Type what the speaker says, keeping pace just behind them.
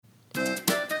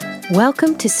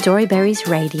Welcome to Storyberries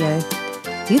Radio.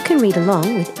 You can read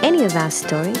along with any of our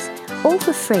stories, all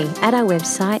for free at our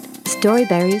website,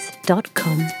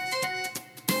 storyberries.com.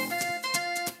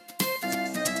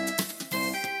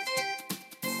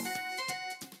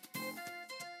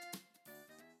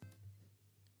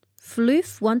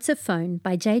 Floof Wants a Phone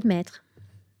by Jade Maître.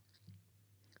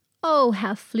 Oh,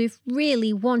 how Floof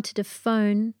really wanted a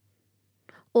phone.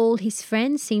 All his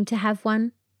friends seemed to have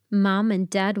one. Mum and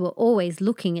Dad were always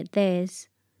looking at theirs.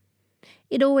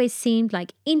 It always seemed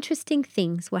like interesting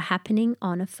things were happening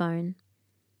on a phone.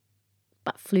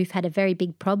 But Floof had a very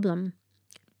big problem.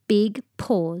 Big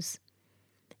paws.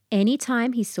 Any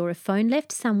time he saw a phone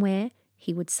left somewhere,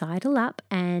 he would sidle up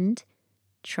and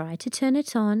try to turn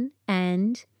it on,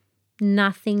 and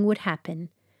nothing would happen.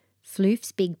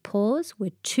 Floof's big paws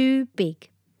were too big.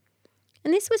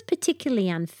 And this was particularly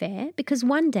unfair because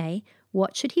one day,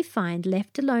 what should he find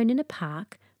left alone in a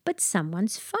park but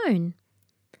someone's phone?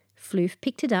 Floof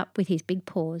picked it up with his big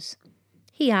paws.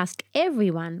 He asked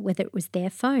everyone whether it was their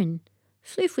phone.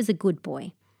 Floof was a good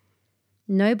boy.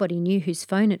 Nobody knew whose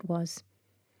phone it was.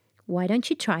 "Why don't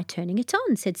you try turning it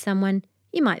on?" said someone.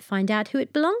 "You might find out who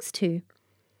it belongs to."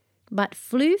 But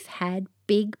Floof had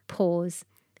big paws.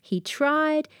 He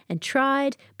tried and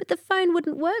tried, but the phone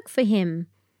wouldn't work for him.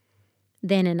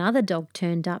 Then another dog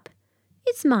turned up.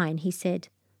 "It's mine," he said.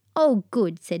 "Oh,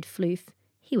 good," said Floof.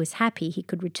 He was happy he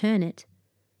could return it.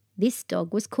 This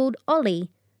dog was called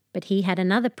Ollie, but he had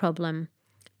another problem.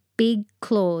 Big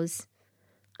claws.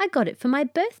 "I got it for my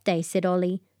birthday," said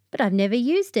Ollie, "but I've never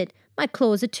used it. My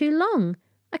claws are too long.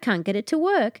 I can't get it to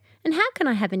work, and how can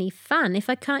I have any fun if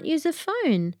I can't use a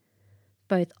phone?"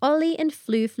 Both Ollie and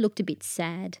Floof looked a bit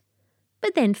sad.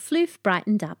 But then Floof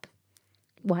brightened up.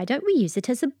 "Why don't we use it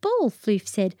as a ball?" Floof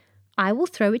said. "I will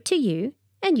throw it to you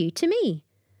and you to me."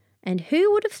 And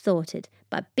who would have thought it,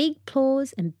 but big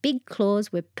paws and big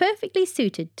claws were perfectly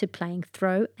suited to playing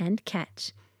throw and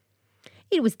catch.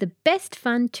 It was the best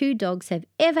fun two dogs have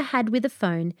ever had with a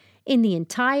phone in the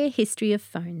entire history of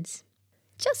phones.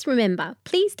 Just remember,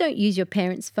 please don't use your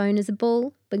parents' phone as a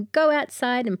ball, but go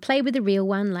outside and play with a real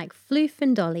one like Floof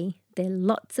and Ollie. They're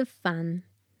lots of fun.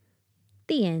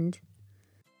 The end.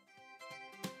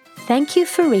 Thank you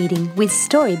for reading with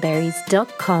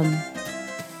Storyberries.com.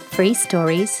 Free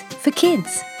stories for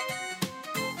kids.